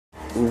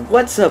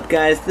What's up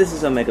guys, this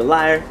is Omega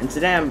Liar, and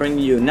today I'm bringing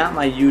you not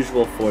my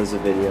usual Forza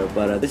video,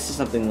 but this is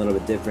something a little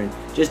bit different,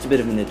 just a bit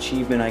of an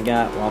achievement I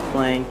got while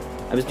playing.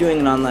 I was doing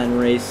an online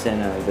race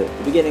and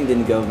the beginning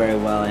didn't go very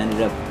well. I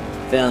ended up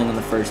failing on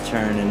the first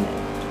turn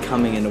and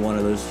coming into one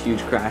of those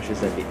huge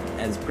crashes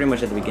as pretty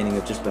much at the beginning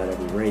of just about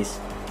every race.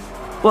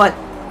 But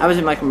I was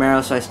in my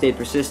Camaro, so I stayed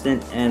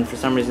persistent, and for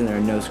some reason there are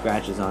no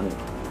scratches on it.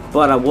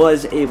 But I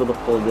was able to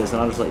pull this,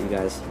 and I'll just let you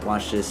guys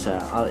watch this.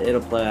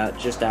 It'll play out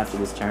just after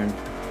this turn.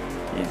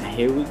 And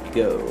here we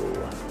go.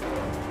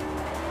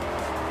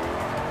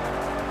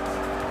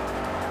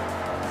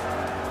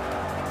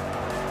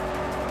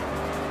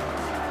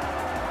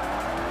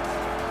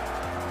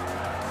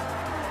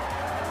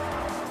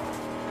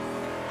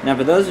 Now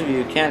for those of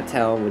you who can't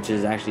tell, which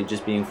is actually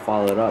just being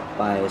followed up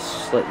by a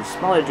slightly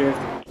smaller drift,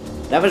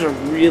 that was a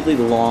really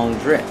long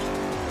drift.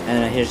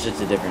 And here's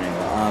just a different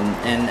angle.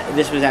 And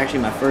this was actually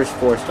my first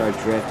 4-star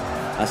drift.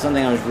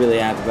 Something I was really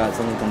happy about,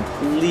 something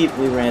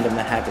completely random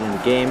that happened in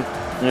the game.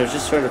 And I was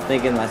just sort of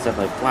thinking to myself,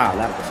 like, wow,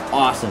 that was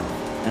awesome.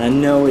 And I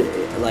know,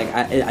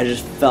 I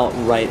just felt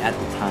right at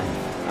the time.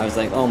 I was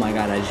like, oh my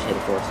god, I just hit a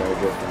 4-star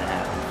drift when it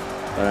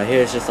happened. But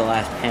here's just the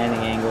last panning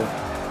angle.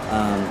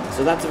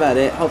 So that's about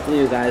it. Hopefully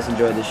you guys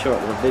enjoyed this short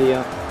little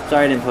video.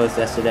 Sorry I didn't post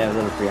yesterday, I was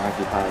a little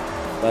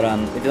preoccupied. But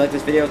if you like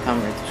this video,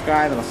 comment and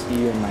subscribe, and I'll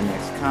see you in my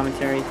next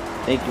commentary.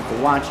 Thank you for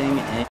watching. And